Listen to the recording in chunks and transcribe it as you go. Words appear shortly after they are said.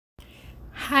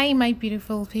Hi my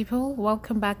beautiful people,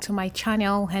 welcome back to my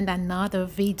channel and another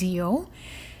video.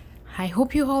 I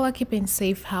hope you all are keeping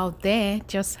safe out there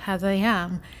just as I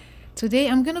am. Today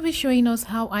I'm going to be showing us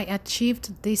how I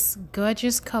achieved this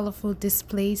gorgeous colorful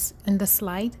displays in the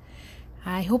slide.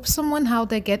 I hope someone out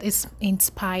there gets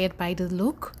inspired by the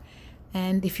look,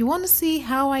 and if you want to see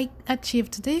how I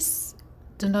achieved this,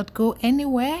 do not go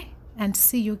anywhere and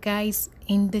see you guys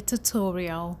in the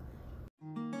tutorial.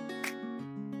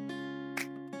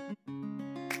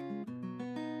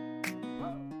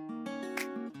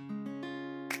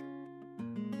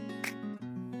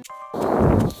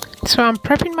 So I'm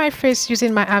prepping my face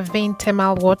using my Avane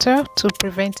thermal water to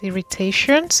prevent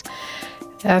irritations,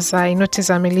 as I notice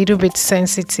I'm a little bit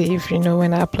sensitive,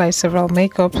 when I apply several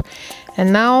makeup.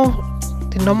 And now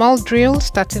the normal drill,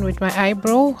 starting with my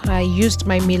eyebrow. I used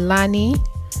my Milani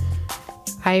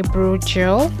eyebrow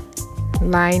gel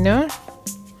liner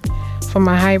for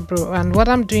my eyebrow, and what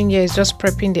I'm doing here is just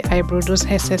prepping the eyebrow, those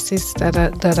excesses that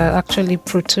are actually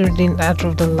protruding out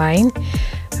of the line.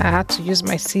 I had to use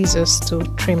my scissors to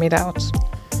trim it out.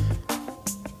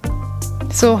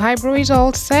 So eyebrow is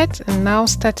all set, and now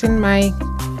starting my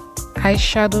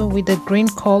eyeshadow with the green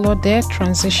color there,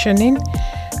 transitioning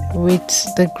with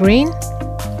the green,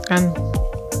 and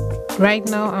right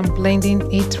now I'm blending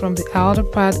it from the outer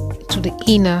part to the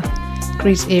inner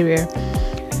crease area.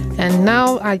 And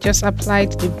now I just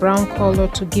applied the brown color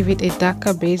to give it a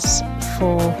darker base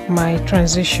for my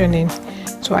transitioning.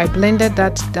 So I blended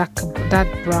that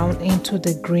brown into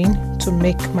the green to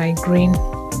make my green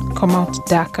come out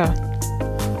darker.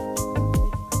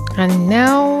 And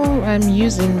now I'm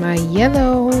using my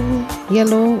yellow,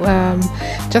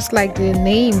 just like the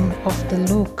name of the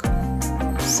look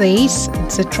says,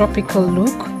 it's a tropical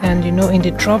look. And in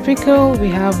the tropical we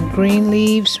have green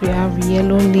leaves, we have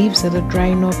yellow leaves that are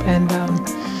drying up, and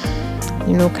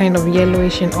kind of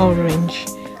yellowish and orange.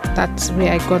 That's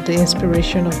where I got the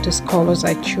inspiration of these colors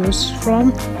I chose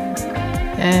from.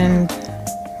 And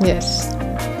yes,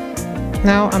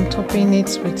 now I'm topping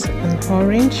it with an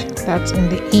orange that's in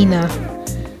the inner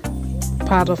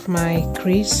part of my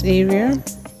crease area,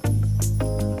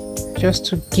 just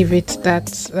to give it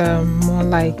that more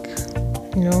like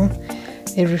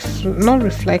not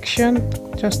reflection,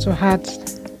 just to add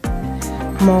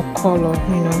more color.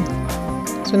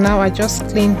 So now I just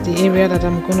cleaned the area that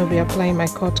I'm going to be applying my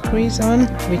cut crease on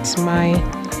with my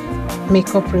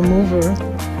makeup remover.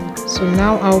 So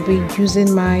now I'll be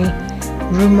using my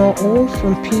Rumor O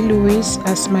from P. Louise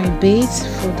as my base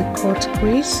for the cut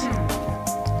crease.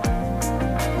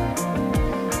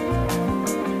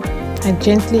 I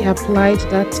gently applied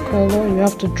that color. You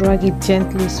have to drag it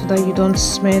gently so that you don't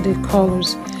smear the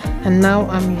colors. And now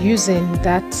I'm using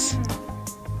that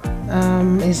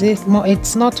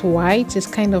it's not white, it's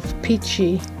kind of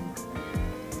peachy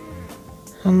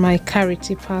on my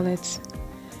Karity palette.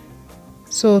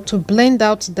 So to blend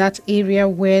out that area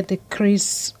where the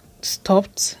crease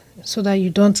stopped so that you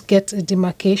don't get a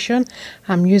demarcation,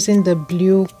 I'm using the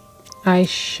blue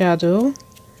eyeshadow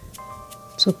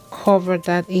to cover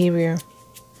that area,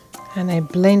 and I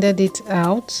blended it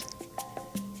out.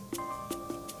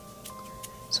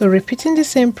 So repeating the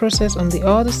same process on the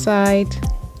other side.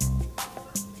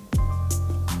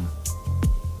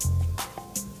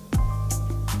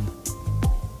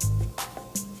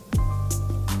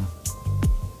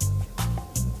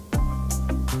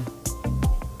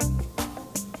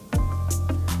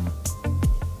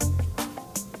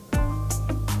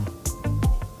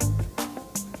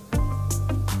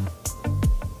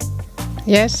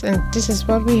 Yes, and this is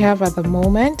what we have at the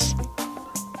moment.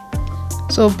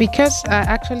 So because I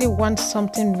actually want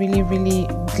something really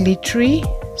glittery,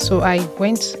 so I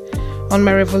went on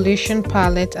my Revolution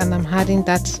palette and I'm adding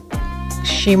that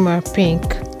shimmer pink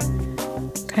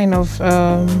kind of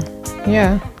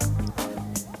yeah.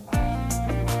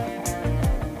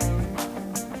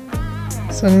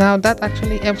 So now that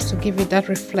actually helps to give it that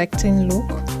reflecting look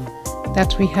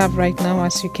that we have right now.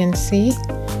 As you can see,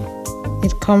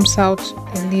 it comes out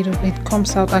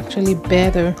actually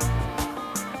better.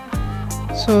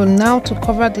 So now to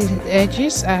cover the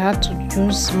edges, I had to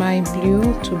use my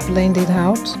blue to blend it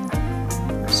out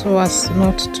so as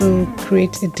not to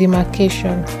create a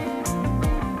demarcation.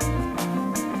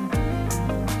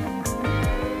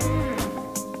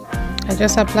 I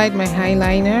just applied my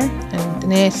eyeliner and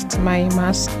next my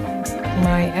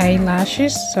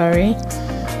eyelashes, sorry.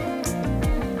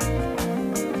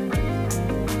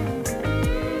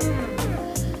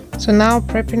 So now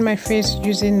prepping my face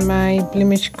using my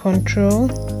blemish control.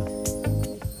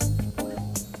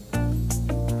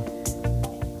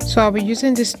 So I'll be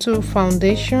using these two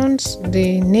foundations,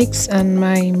 the NYX and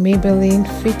my Maybelline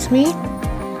Fitme.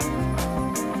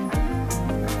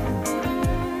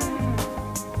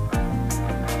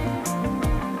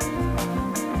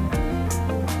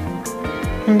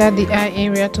 Under the eye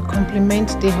area, to complement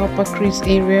the upper crease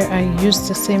area, I used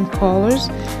the same colors,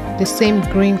 the same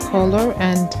green color,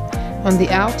 and on the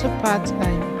outer part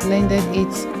I blended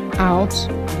it out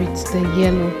with the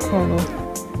yellow color.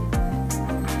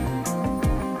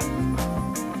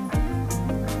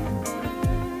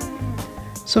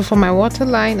 So for my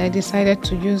waterline, I decided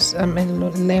to use a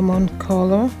lemon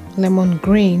color, lemon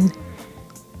green,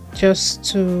 just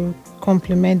to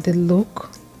complement the look.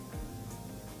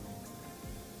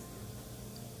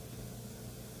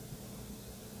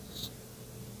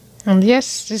 And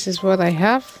yes, this is what I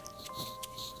have.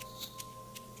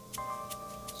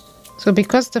 So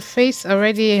because the face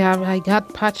already I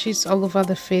got patches all over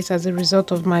the face as a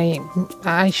result of my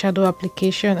eyeshadow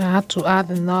application, I had to add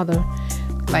another,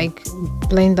 like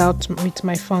blend out with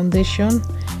my foundation.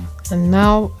 And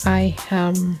now I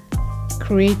am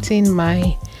creating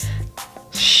my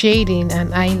shading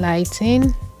and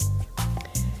highlighting.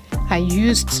 I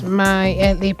used my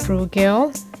LA Pro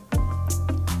Gel.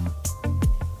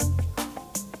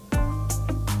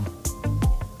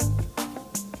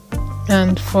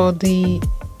 And for the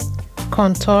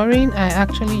contouring, I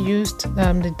actually used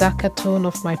the darker tone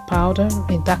of my powder,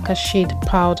 a darker shade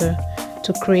powder,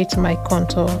 to create my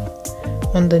contour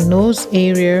on the nose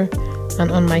area and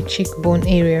on my cheekbone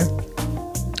area,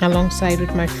 alongside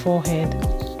with my forehead.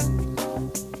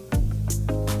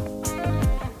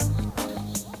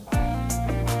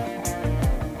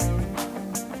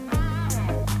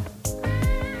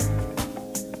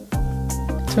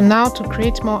 So now to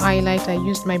create more highlight, I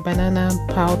used my banana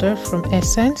powder from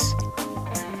Essence.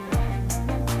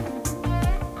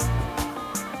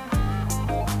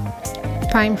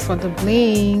 Time for the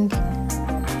bling.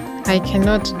 I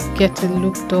cannot get a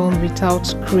look done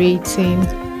without creating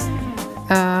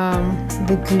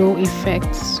the glow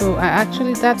effect. So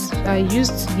I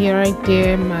used here right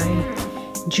there my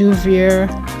Juvier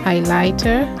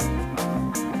highlighter.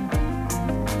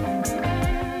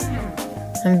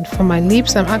 And for my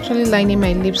lips, I'm actually lining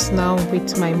my lips now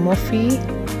with my Morphe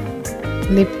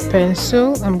lip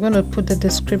pencil. I'm going to put the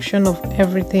description of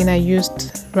everything I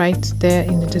used right there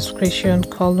in the description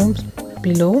column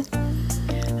below.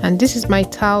 And this is my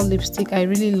towel lipstick. I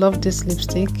really love this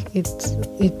lipstick.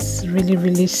 It's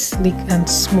really sleek and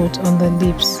smooth on the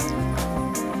lips.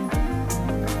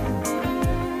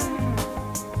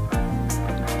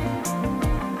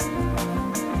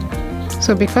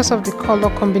 So because of the color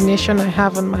combination I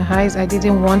have on my eyes, I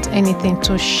didn't want anything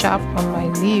too sharp on my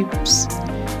lips.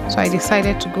 So I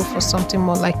decided to go for something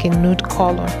more like a nude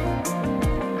color.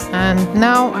 And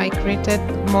now I created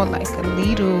more like a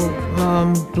little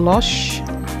blush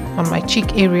on my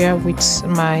cheek area with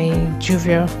my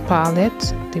Juvier palette,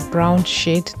 the brown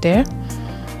shade there.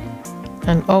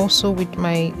 And also with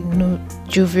my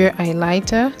Juvier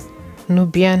highlighter,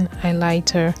 Nubian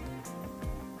highlighter.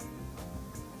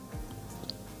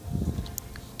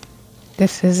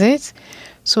 This is it.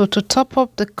 So to top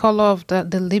up the color of the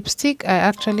lipstick, I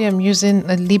actually am using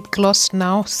a lip gloss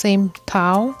now, same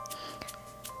towel.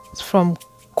 It's from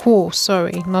Quo,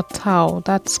 sorry, not towel,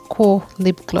 that's Quo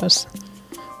lip gloss.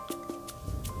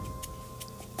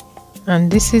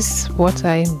 And this is what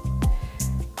I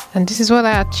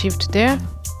achieved there.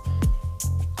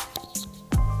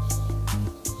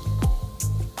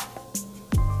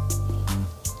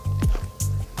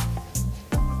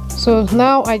 So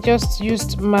now I just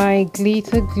used my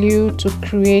glitter glue to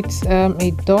create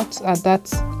a dot at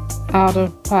that outer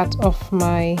part of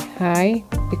my eye,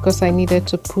 because I needed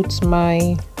to put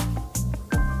my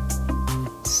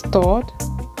stud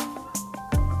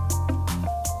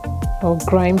or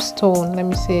grindstone, let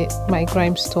me say my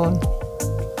grindstone.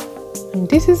 And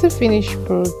this is the finished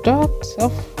product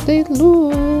of the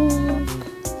look.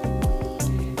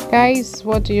 Guys,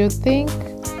 what do you think?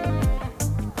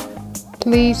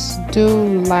 Please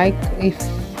do like. If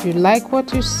you like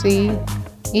what you see,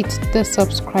 hit the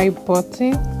subscribe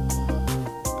button,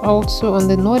 also on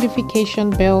the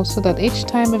notification bell, so that each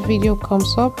time a video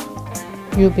comes up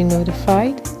you'll be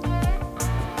notified.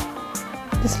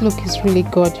 This look is really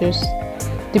gorgeous.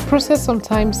 The process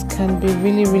sometimes can be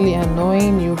really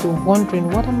annoying. You'll be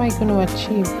wondering, what am I going to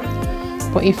achieve?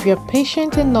 But if you're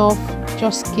patient enough,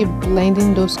 just keep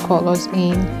blending those colors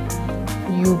in.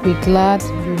 You'll be glad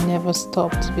you never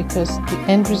stopped, because the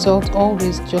end result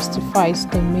always justifies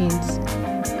the means.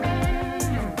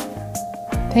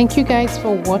 Thank you guys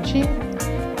for watching,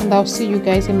 and I'll see you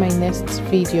guys in my next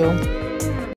video.